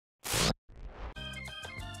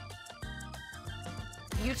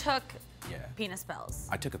You took Yeah. penis pills.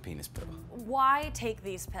 I took a penis pill. Why take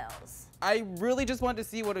these pills? I really just wanted to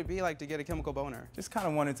see what it'd be like to get a chemical boner. Just kind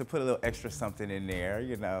of wanted to put a little extra something in there,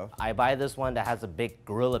 you know. I buy this one that has a big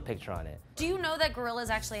gorilla picture on it. Do you know that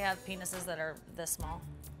gorillas actually have penises that are this small?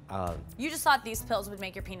 You just thought these pills would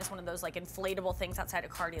make your penis one of those like inflatable things outside a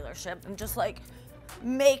car dealership and just like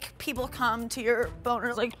make people come to your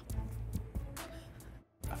boner like.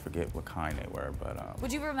 I forget what kind they were, but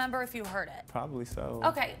Would you remember if you heard it? probably so.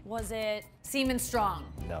 Okay, was it semen strong?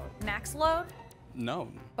 No. Max load? No.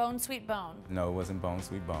 Bone sweet bone? No, it wasn't Bone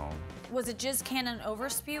Sweet Bone. Was it Jizz Cannon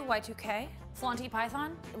Overspew Y2K? Flaunty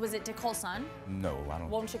Python? Was it Dick Hole Sun? No, I don't.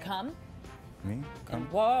 Won't you come? Me? Come.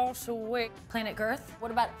 Wash away. Planet Girth?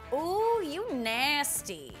 What about, ooh, you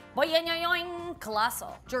nasty. Boing,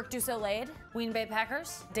 Colossal. Jerk Do So Laid? Ween Bay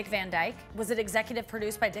Packers? Dick Van Dyke? Was it executive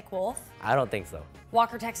produced by Dick Wolf? I don't think so.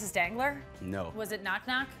 Walker Texas Dangler? No. Was it Knock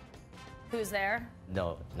Knock? Who's there?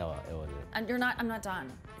 No, it wasn't. And I'm not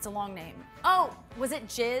done. It's a long name. Oh, was it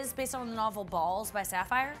Jizz based on the novel Balls by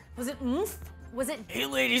Sapphire? Was it Oomph? Was it? Hey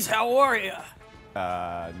ladies, how are ya?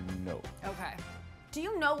 No. Okay. Do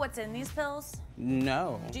you know what's in these pills?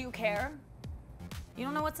 No. Do you care? You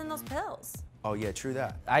don't know what's in those pills. Oh yeah, true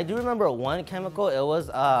that. I do remember one chemical. It was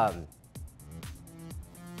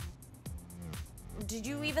Did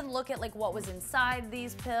you even look at like what was inside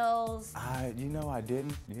these pills? You know, I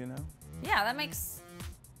didn't. You know. Yeah, that makes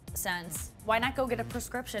sense. Why not go get a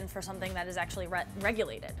prescription for something that is actually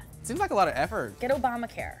regulated? Seems like a lot of effort. Get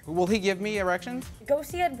Obamacare. Will he give me erections? Go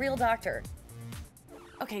see a real doctor.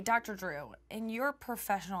 Okay, Dr. Drew, in your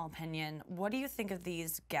professional opinion, what do you think of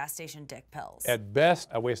these gas station dick pills? At best,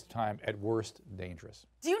 a waste of time. At worst, dangerous.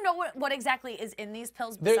 Do you know what exactly is in these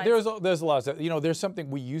pills besides? There's a lot of stuff. You know, there's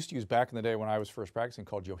something we used to use back in the day when I was first practicing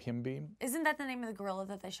called Yohimbine. Isn't that the name of the gorilla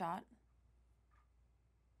that they shot?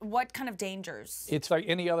 What kind of dangers? It's like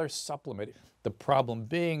any other supplement. The problem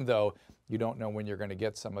being, though, you don't know when you're going to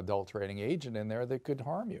get some adulterating agent in there that could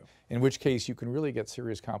harm you. In which case, you can really get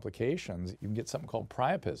serious complications. You can get something called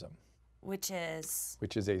priapism. Which is?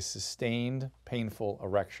 Which is a sustained, painful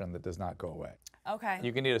erection that does not go away. Okay.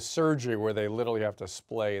 You can need a surgery where they literally have to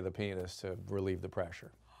splay the penis to relieve the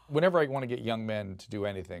pressure. Whenever I want to get young men to do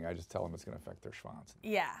anything, I just tell them it's going to affect their schwanz.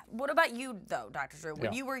 Yeah. What about you, though, Dr. Drew?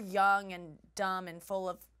 When you were young and dumb and full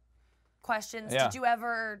of questions, did you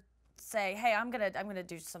ever say, hey, I'm gonna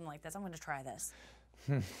do something like this. I'm gonna try this.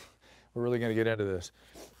 We're really gonna get into this.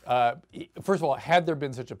 First of all, had there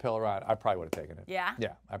been such a pill around, I probably would have taken it. Yeah?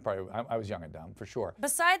 Yeah, I was young and dumb, for sure.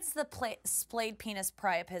 Besides the splayed penis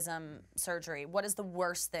priapism surgery, what is the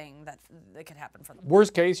worst thing that could happen for them?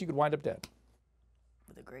 Worst case, you could wind up dead.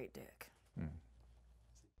 With a great dick.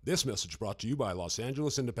 This message brought to you by Los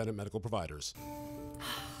Angeles Independent Medical Providers.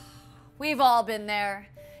 We've all been there.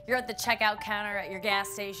 You're at the checkout counter at your gas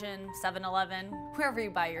station, 7-Eleven, wherever you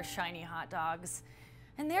buy your shiny hot dogs.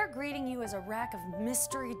 And they're greeting you as a rack of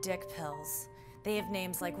mystery dick pills. They have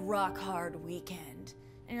names like Rock Hard Weekend.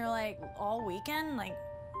 And you're like, all weekend? Like,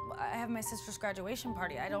 I have my sister's graduation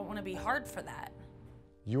party. I don't want to be hard for that.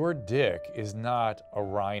 Your dick is not a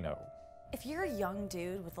rhino. If you're a young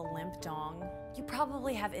dude with a limp dong, you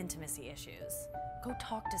probably have intimacy issues. Go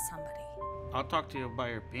talk to somebody. I'll talk to you about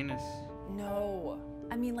your penis. No,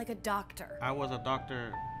 I mean like a doctor. I was a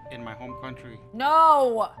doctor in my home country.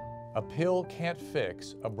 No! A pill can't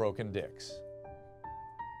fix a broken dicks.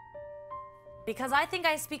 Because I think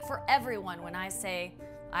I speak for everyone when I say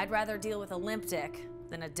I'd rather deal with a limp dick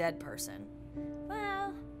than a dead person.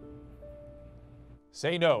 Well.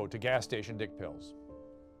 Say no to gas station dick pills.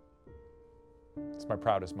 It's my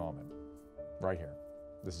proudest moment. Right here.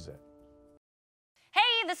 This is it.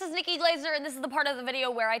 Hey, this is Nikki Glaser, and this is the part of the video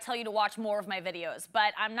where I tell you to watch more of my videos,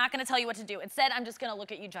 but I'm not gonna tell you what to do. Instead, I'm just gonna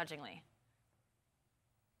look at you judgingly.